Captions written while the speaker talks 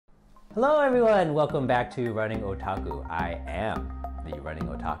Hello everyone, welcome back to Running Otaku. I am the Running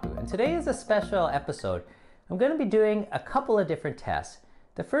Otaku, and today is a special episode. I'm going to be doing a couple of different tests.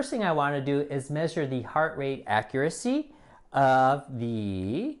 The first thing I want to do is measure the heart rate accuracy of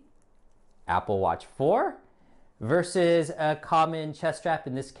the Apple Watch 4 versus a common chest strap.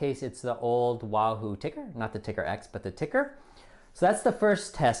 In this case, it's the old Wahoo TICKR, not the TICKR X, but the TICKR. So that's the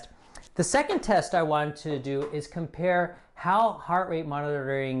first test. The second test I want to do is compare how heart rate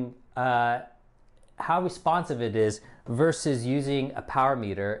monitoring, how responsive it is versus using a power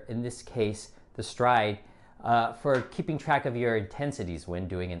meter, in this case the Stryd, for keeping track of your intensities when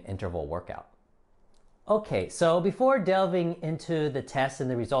doing an interval workout. Okay, so before delving into the tests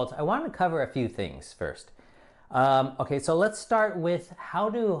and the results, I want to cover a few things first. Okay, so let's start with how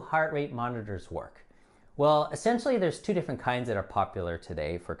do heart rate monitors work? Well, essentially there's two different kinds that are popular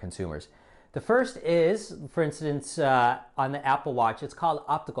today for consumers. The first is, for instance, on the Apple Watch, it's called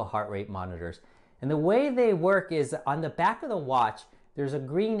optical heart rate monitors. And the way they work is on the back of the watch, there's a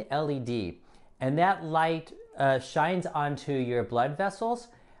green LED, and that light shines onto your blood vessels,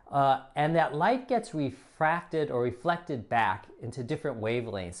 and that light gets refracted or reflected back into different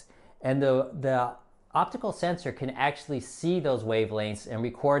wavelengths. And the optical sensor can actually see those wavelengths and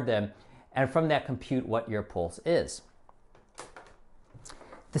record them, and from that compute what your pulse is.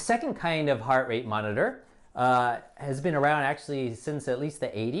 The second kind of heart rate monitor has been around actually since at least the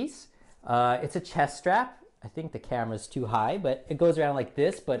 80s. It's a chest strap. I think the camera's too high, but it goes around like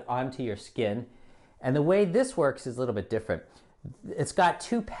this, but onto your skin. And the way this works is a little bit different. It's got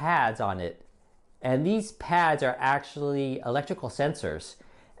two pads on it, and these pads are actually electrical sensors.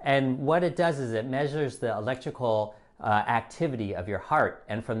 And what it does is it measures the electrical activity of your heart,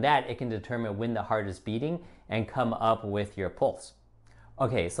 and from that it can determine when the heart is beating and come up with your pulse.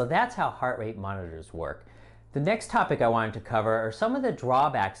 Okay, so that's how heart rate monitors work. The next topic I wanted to cover are some of the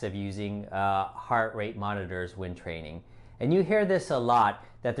drawbacks of using heart rate monitors when training. And you hear this a lot,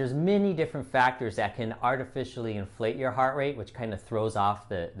 that there's many different factors that can artificially inflate your heart rate, which kind of throws off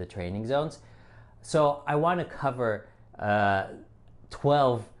the training zones. So I want to cover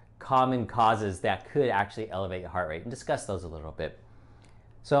 12 common causes that could actually elevate your heart rate and discuss those a little bit.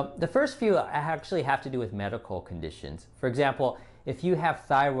 So the first few actually have to do with medical conditions. For example, if you have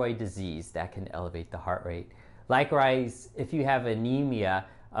thyroid disease, that can elevate the heart rate. Likewise, if you have anemia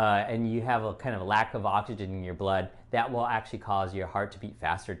and you have a kind of lack of oxygen in your blood, that will actually cause your heart to beat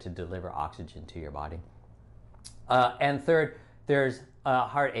faster to deliver oxygen to your body. And third, there's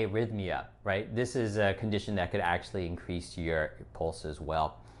heart arrhythmia, right? This is a condition that could actually increase your pulse as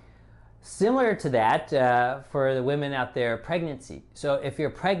well. Similar to that, for the women out there, pregnancy. So if you're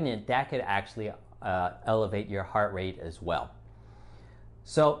pregnant, that could actually elevate your heart rate as well.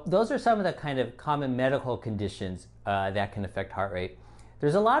 So those are some of the kind of common medical conditions that can affect heart rate.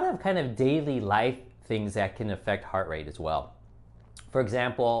 There's a lot of kind of daily life things that can affect heart rate as well. For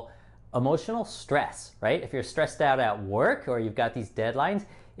example, emotional stress, right? If you're stressed out at work or you've got these deadlines,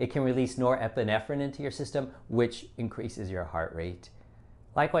 it can release norepinephrine into your system, which increases your heart rate.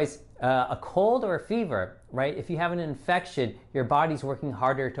 Likewise, a cold or a fever, right? If you have an infection, your body's working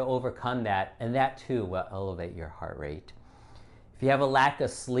harder to overcome that, and that too will elevate your heart rate. If you have a lack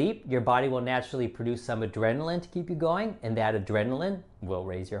of sleep, your body will naturally produce some adrenaline to keep you going, and that adrenaline will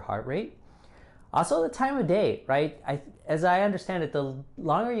raise your heart rate. Also, the time of day, right? As I understand it, the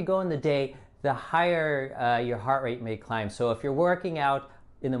longer you go in the day, the higher your heart rate may climb. So if you're working out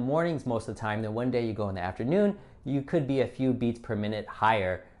in the mornings most of the time, then one day you go in the afternoon, you could be a few beats per minute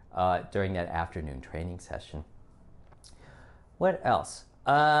higher during that afternoon training session. What else?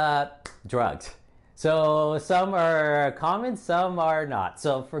 Drugs. So some are common, some are not.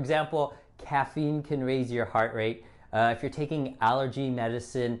 So for example, caffeine can raise your heart rate. If you're taking allergy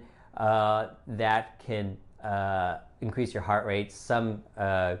medicine, that can increase your heart rate. Some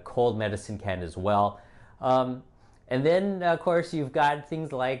cold medicine can as well. And then, of course, you've got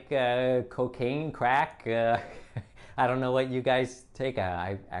things like cocaine, crack. I don't know what you guys take.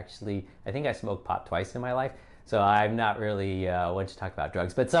 I think I smoked pot twice in my life, so I'm not really one to talk about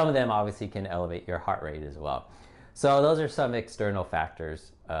drugs. But some of them obviously can elevate your heart rate as well. So those are some external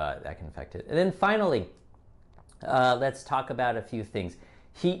factors that can affect it. And then finally, let's talk about a few things.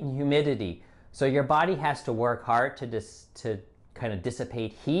 Heat and humidity. So your body has to work hard to kind of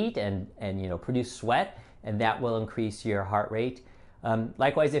dissipate heat and produce sweat, and that will increase your heart rate.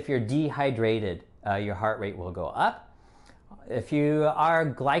 Likewise, if you're dehydrated, your heart rate will go up. If you are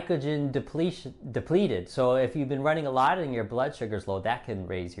glycogen depleted, so if you've been running a lot and your blood sugar's low, that can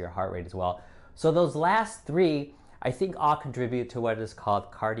raise your heart rate as well. So those last three, I think, all contribute to what is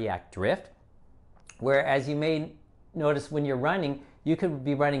called cardiac drift, where, as you may notice when you're running, you could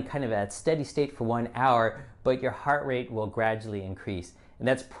be running kind of at steady state for 1 hour, but your heart rate will gradually increase. And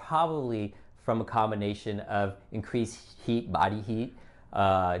that's probably from a combination of increased heat, body heat,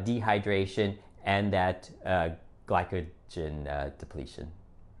 dehydration, and that glycogen depletion.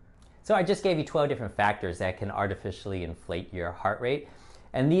 So I just gave you 12 different factors that can artificially inflate your heart rate.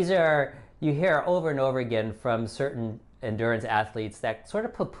 And these are, you hear over and over again from certain endurance athletes that sort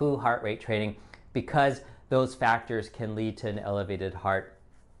of poo-poo heart rate training because those factors can lead to an elevated heart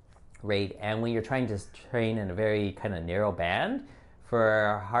rate. And when you're trying to train in a very kind of narrow band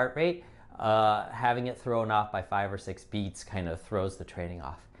for heart rate, having it thrown off by 5 or 6 beats kind of throws the training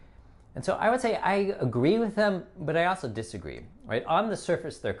off. And so I would say I agree with them, but I also disagree. Right? On the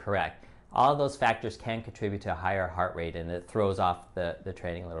surface, they're correct. All of those factors can contribute to a higher heart rate, and it throws off the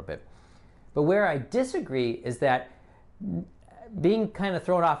training a little bit. But where I disagree is that being kind of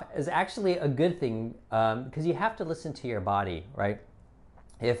thrown off is actually a good thing, because you have to listen to your body, right?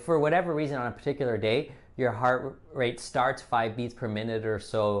 If for whatever reason on a particular day your heart rate starts 5 beats per minute or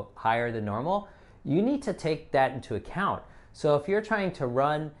so higher than normal, you need to take that into account. So if you're trying to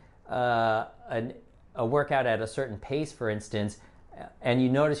run a workout at a certain pace, for instance, and you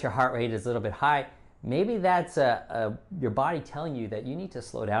notice your heart rate is a little bit high, maybe that's your body telling you that you need to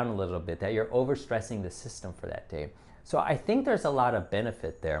slow down a little bit, that you're overstressing the system for that day. So I think there's a lot of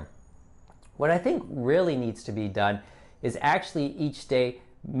benefit there. What I think really needs to be done is actually each day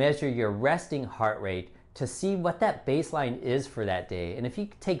measure your resting heart rate to see what that baseline is for that day. And if you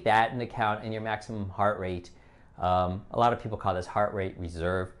take that into account in your maximum heart rate, a lot of people call this heart rate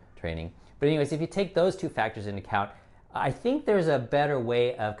reserve training. But anyways, if you take those two factors into account, I think there's a better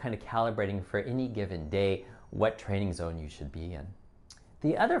way of kind of calibrating for any given day what training zone you should be in.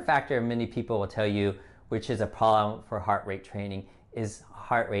 The other factor many people will tell you, which is a problem for heart rate training, is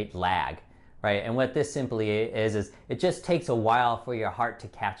heart rate lag, right? And what this simply is it just takes a while for your heart to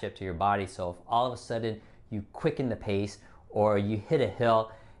catch up to your body. So if all of a sudden you quicken the pace or you hit a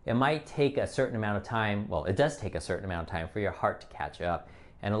hill, it might take a certain amount of time, well, it does take a certain amount of time for your heart to catch up.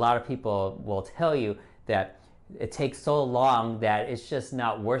 And a lot of people will tell you that it takes so long that it's just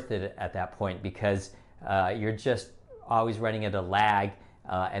not worth it at that point, because you're just always running at a lag,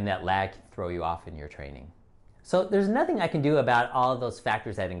 and that lag can throw you off in your training. So there's nothing I can do about all of those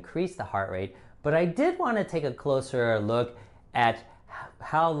factors that increase the heart rate, but I did want to take a closer look at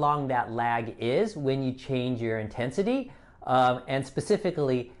how long that lag is when you change your intensity, and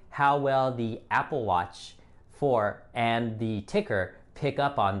specifically how well the Apple Watch 4 and the TICKR pick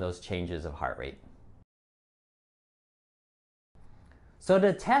up on those changes of heart rate. So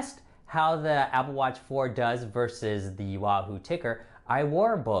to test how the Apple Watch 4 does versus the Wahoo TICKR, I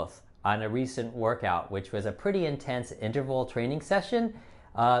wore both on a recent workout, which was a pretty intense interval training session.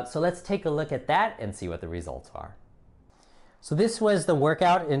 So let's take a look at that and see what the results are. So this was the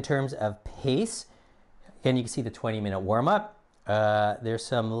workout in terms of pace. Again, you can see the 20-minute warm-up. There's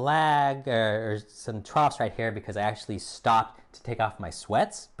some lag or some troughs right here because I actually stopped to take off my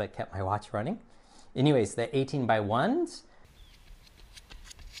sweats, but kept my watch running. Anyways, the 18x1s,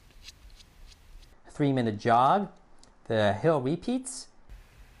 3-minute jog, the hill repeats,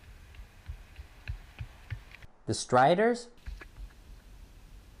 the striders,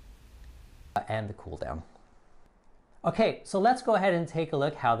 and the cool down. Okay, so let's go ahead and take a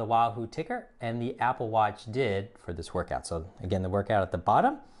look how the Wahoo TICKR and the Apple Watch did for this workout. So again, the workout at the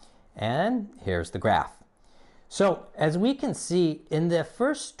bottom, and here's the graph. So as we can see, in the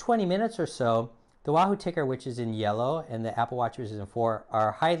first 20 minutes or so, the Wahoo TICKR, which is in yellow, and the Apple Watch, which is in 4,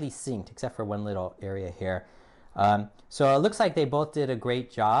 are highly synced, except for one little area here. So it looks like they both did a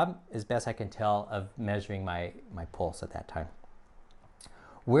great job, as best I can tell, of measuring my pulse at that time.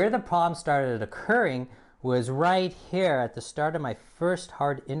 Where the problem started occurring was right here at the start of my first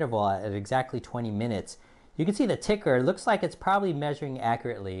hard interval at exactly 20 minutes. You can see the TICKR looks like it's probably measuring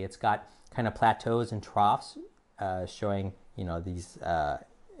accurately. It's got kind of plateaus and troughs showing, you know, these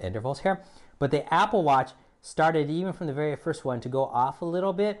intervals here. But the Apple Watch started, even from the very first one, to go off a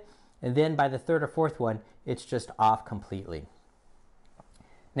little bit, and then by the third or fourth one, it's just off completely.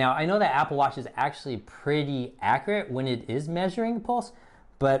 Now, I know that Apple Watch is actually pretty accurate when it is measuring pulse,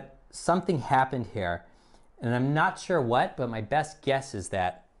 but something happened here, and I'm not sure what, but my best guess is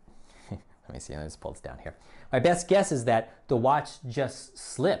that, let me see, I just pull this down here. My best guess is that the watch just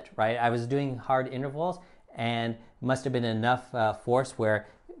slipped, right? I was doing hard intervals, and must have been enough force where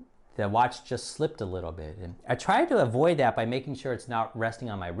the watch just slipped a little bit. And I tried to avoid that by making sure it's not resting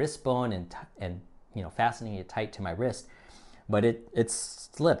on my wrist bone and you know, fastening it tight to my wrist. But it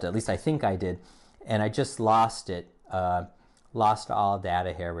slipped, at least I think I did. And I just lost it, lost all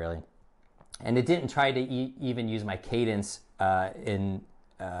data here really. And it didn't try to even use my cadence in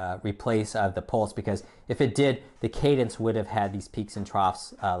replace of the pulse, because if it did, the cadence would have had these peaks and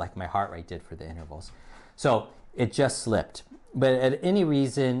troughs like my heart rate did for the intervals. So it just slipped. But at any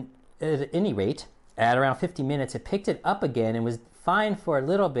rate, at around 50 minutes, it picked it up again and was fine for a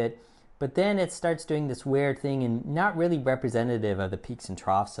little bit, but then it starts doing this weird thing and not really representative of the peaks and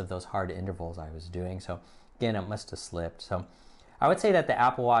troughs of those hard intervals I was doing. So again, it must have slipped. So I would say that the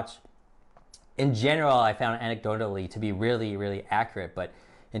Apple Watch, in general, I found anecdotally to be really, really accurate. But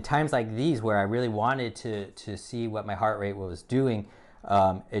in times like these where I really wanted to see what my heart rate was doing,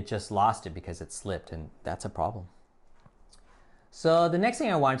 it just lost it because it slipped, and that's a problem. So the next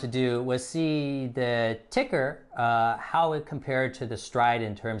thing I wanted to do was see the TICKR, how it compared to the Stryd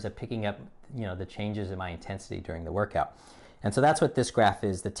in terms of picking up, the changes in my intensity during the workout. And so that's what this graph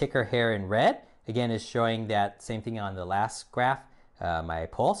is. The TICKR here in red, again, is showing that same thing on the last graph, my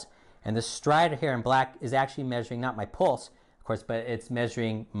pulse. And the Stryd here in black is actually measuring not my pulse, of course, but it's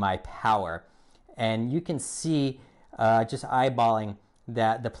measuring my power. And you can see, just eyeballing,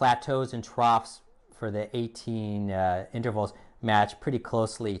 that the plateaus and troughs for the 18 intervals match pretty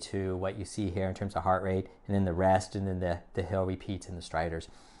closely to what you see here in terms of heart rate, and then the rest, and then the hill repeats and the striders.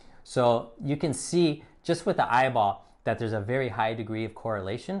 So you can see just with the eyeball that there's a very high degree of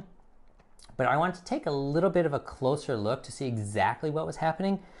correlation. But I wanted to take a little bit of a closer look to see exactly what was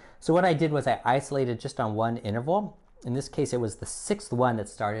happening. So what I did was I isolated just on one interval. In this case, it was the 6th one that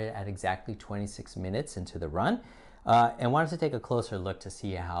started at exactly 26 minutes into the run, and wanted to take a closer look to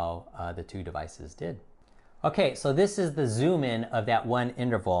see how the two devices did. Okay, so this is the zoom in of that one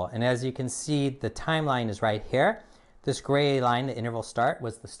interval. And as you can see, the timeline is right here. This gray line, the interval start,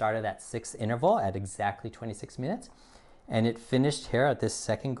 was the start of that 6th interval at exactly 26 minutes. And it finished here at this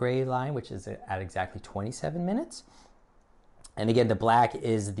second gray line, which is at exactly 27 minutes. And again, the black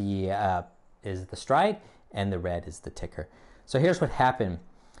is the Stryd, and the red is the TICKR. So here's what happened.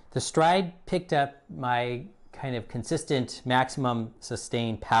 The Stryd picked up my kind of consistent maximum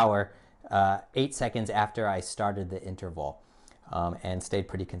sustained power 8 seconds after I started the interval, and stayed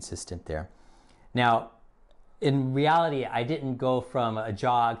pretty consistent there. Now, in reality, I didn't go from a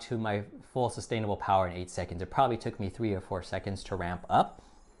jog to my full sustainable power in 8 seconds. It probably took me 3 or 4 seconds to ramp up.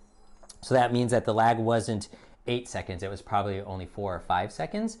 So that means that the lag wasn't 8 seconds. It was probably only 4 or 5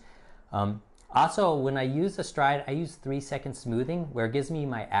 seconds. Also, when I use the Stryd, I use 3-second smoothing, where it gives me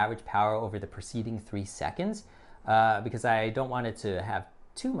my average power over the preceding 3 seconds, because I don't want it to have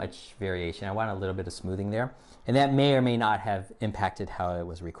too much variation. I want a little bit of smoothing there. And that may or may not have impacted how it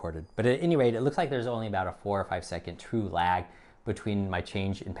was recorded. But at any rate, it looks like there's only about a 4 or 5 second true lag between my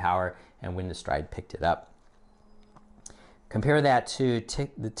change in power and when the Stryd picked it up. Compare that to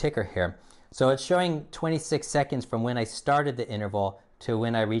the TICKR here. So it's showing 26 seconds from when I started the interval to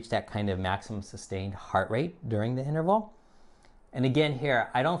when I reached that kind of maximum sustained heart rate during the interval. And again here,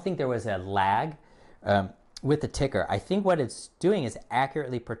 I don't think there was a lag with the TICKR. I think what it's doing is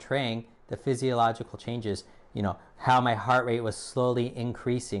accurately portraying the physiological changes, how my heart rate was slowly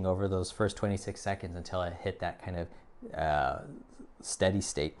increasing over those first 26 seconds until it hit that kind of steady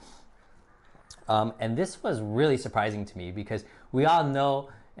state. And this was really surprising to me, because we all know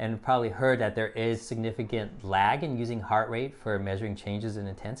and probably heard that there is significant lag in using heart rate for measuring changes in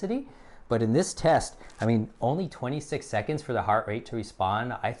intensity. But in this test, only 26 seconds for the heart rate to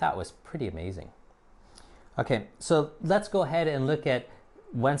respond, I thought was pretty amazing. Okay, so let's go ahead and look at,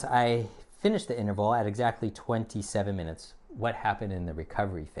 once I finished the interval at exactly 27 minutes, what happened in the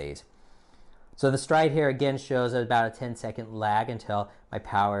recovery phase. So the Stryd here again shows about a 10-second lag until my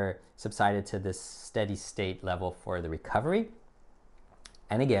power subsided to this steady state level for the recovery.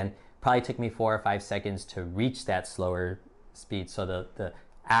 And again, probably took me 4 or 5 seconds to reach that slower speed. So the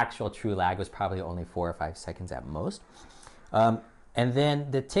actual true lag was probably only 4 or 5 seconds at most. And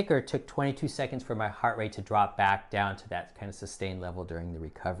then the TICKR took 22 seconds for my heart rate to drop back down to that kind of sustained level during the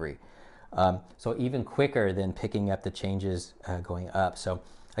recovery. So even quicker than picking up the changes going up. So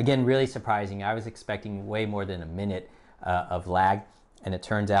again, really surprising. I was expecting way more than a minute of lag, and it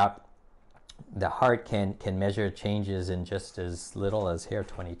turns out the heart can measure changes in just as little as here,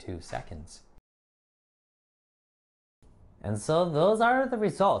 22 seconds. And so those are the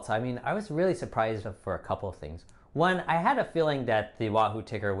results. I was really surprised for a couple of things. One, I had a feeling that the Wahoo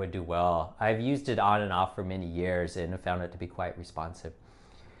TICKR would do well. I've used it on and off for many years and found it to be quite responsive.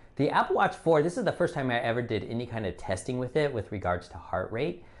 The Apple Watch 4, this is the first time I ever did any kind of testing with it with regards to heart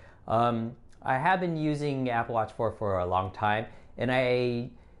rate. I have been using Apple Watch 4 for a long time, and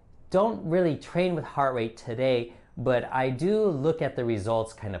I don't really train with heart rate today, but I do look at the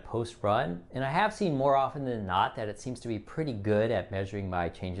results kind of post-run, and I have seen more often than not that it seems to be pretty good at measuring my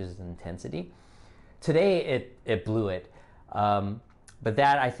changes in intensity. Today, it blew it. But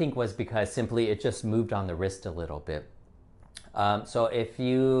that I think was because simply it just moved on the wrist a little bit. So if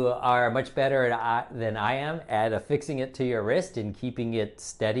you are much better than I am at affixing it to your wrist and keeping it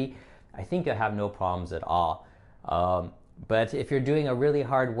steady, I think you'll have no problems at all. But if you're doing a really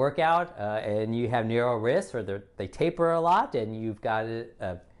hard workout and you have narrow wrists, or they taper a lot, and you've got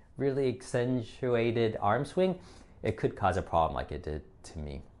a really accentuated arm swing, it could cause a problem like it did to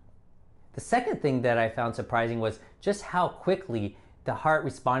me. The second thing that I found surprising was just how quickly the heart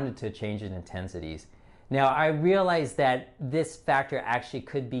responded to a change in intensities. Now, I realize that this factor actually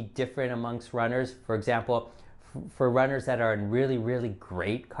could be different amongst runners. For example, for runners that are in really, really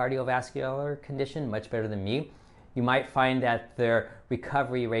great cardiovascular condition, much better than me, you might find that their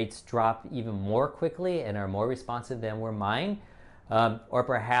recovery rates drop even more quickly and are more responsive than were mine. Or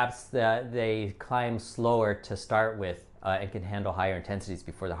perhaps they climb slower to start with and can handle higher intensities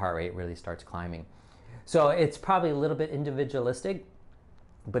before the heart rate really starts climbing. So it's probably a little bit individualistic,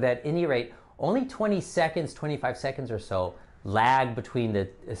 but at any rate, only 20 seconds, 25 seconds or so lag between the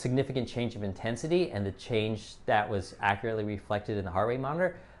significant change of intensity and the change that was accurately reflected in the heart rate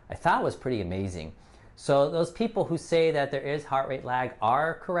monitor, I thought was pretty amazing. So those people who say that there is heart rate lag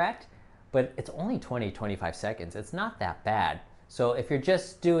are correct, but it's only 20, 25 seconds. It's not that bad. So if you're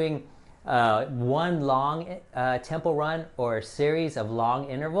just doing one long tempo run or a series of long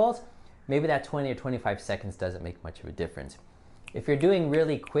intervals, maybe that 20 or 25 seconds doesn't make much of a difference. If you're doing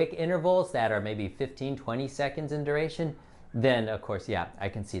really quick intervals that are maybe 15, 20 seconds in duration, then of course, yeah, I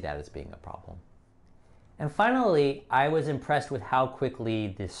can see that as being a problem. And finally, I was impressed with how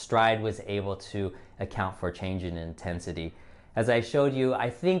quickly the Stryd was able to account for change in intensity. As I showed you, I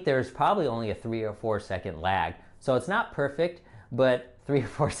think there's probably only a 3 or 4 second lag. So it's not perfect, but 3 or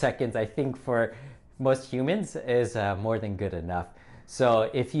 4 seconds, I think for most humans is more than good enough. So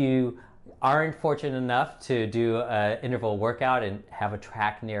if you aren't fortunate enough to do an interval workout and have a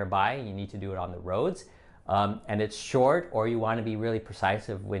track nearby, you need to do it on the roads, and it's short, or you want to be really precise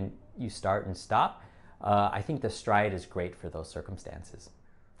of when you start and stop, I think the Stryd is great for those circumstances.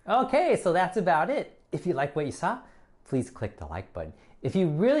 Okay, so that's about it. If you like what you saw, please click the like button. If you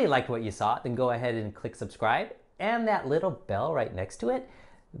really liked what you saw, then go ahead and click subscribe and that little bell right next to it.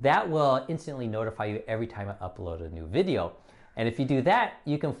 That will instantly notify you every time I upload a new video. And if you do that,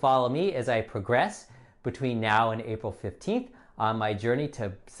 you can follow me as I progress between now and April 15th on my journey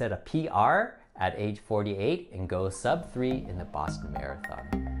to set a PR at age 48 and go sub 3 in the Boston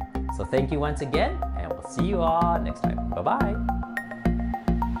Marathon. So thank you once again, and we'll see you all next time. Bye-bye.